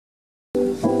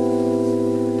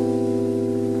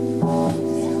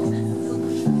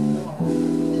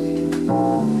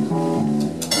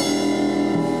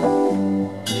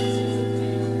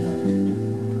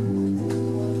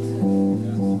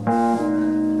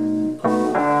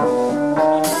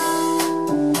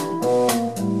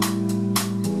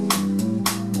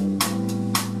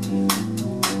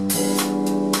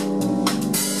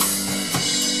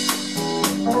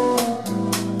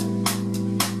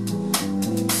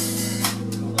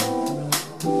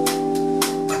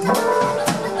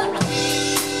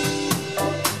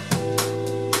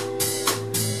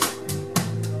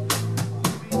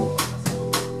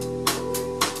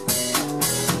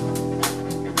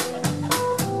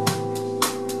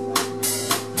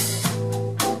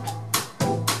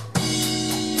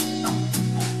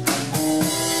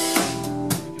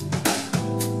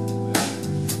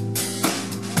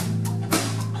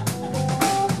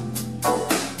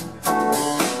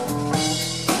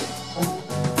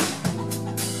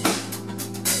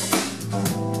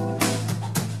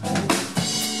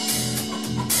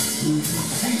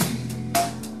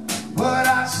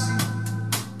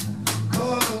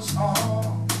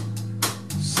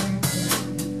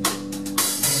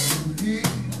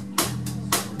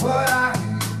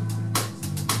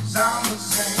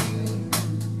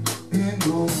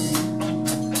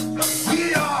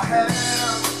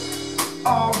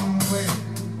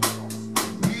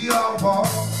walk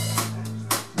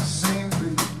the same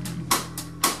way.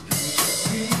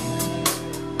 See,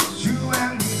 you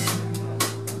and me,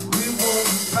 we were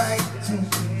fighting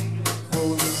for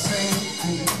the same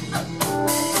thing.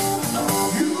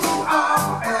 You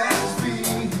are as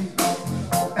big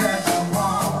as you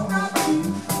wanna be.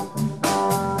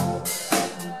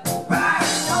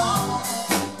 Right on,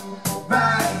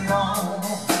 right on.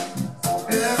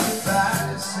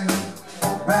 Everybody sing,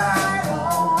 right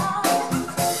on.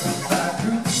 If I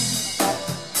do,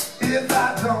 if I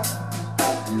don't,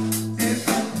 if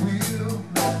you will,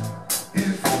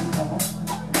 if you won't,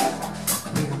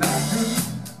 then I do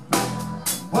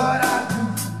what I do.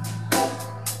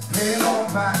 Pay no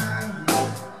mind,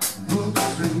 look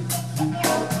straight through.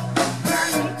 When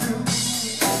you do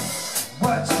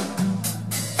what you do,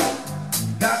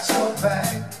 got your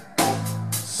back,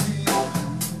 see you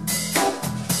through.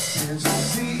 Can't you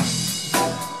see,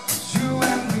 you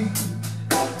and me,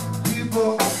 we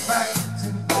both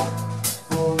fighting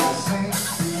for the same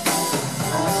thing.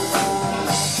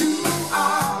 You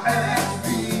are as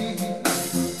big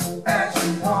as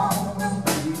you wanna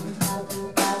be.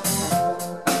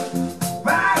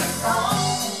 Right on,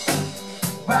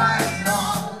 right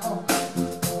on.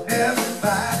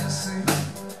 Everybody sing,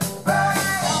 right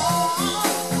on.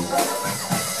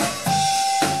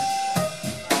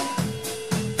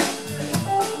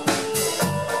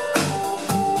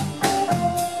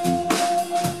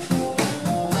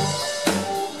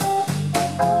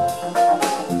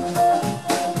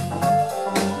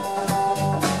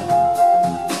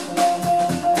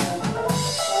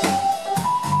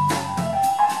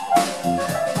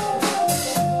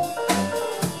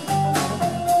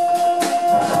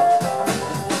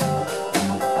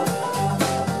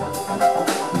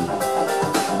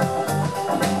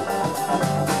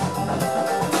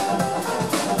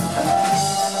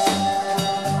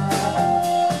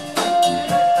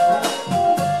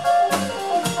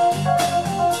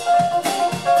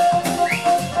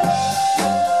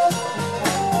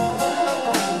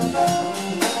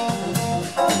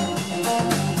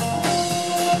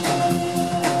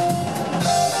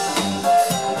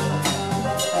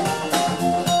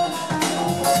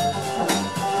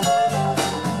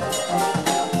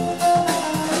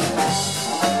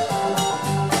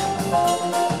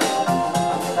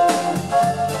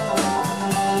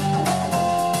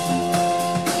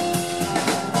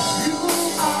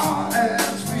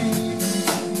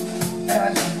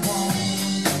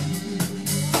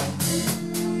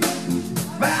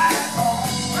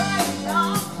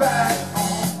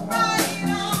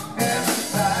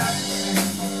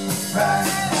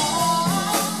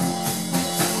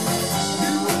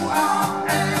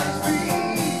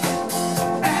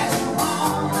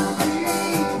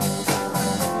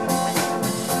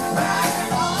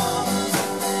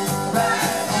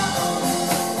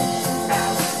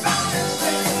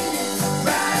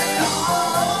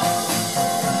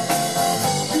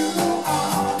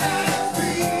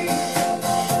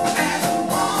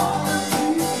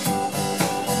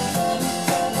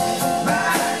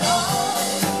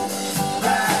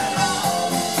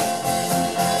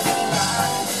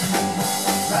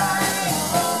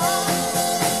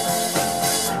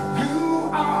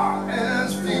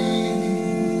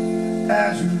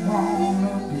 As you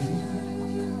wanna be.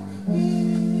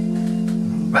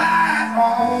 Right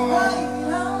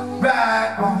on,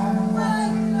 right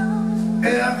on.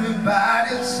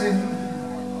 Everybody sing,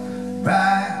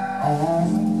 right on.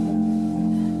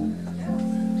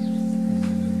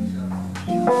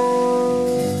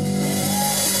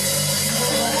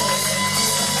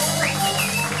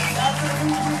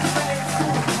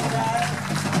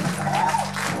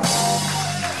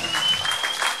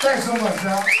 Thanks so much,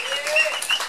 y'all.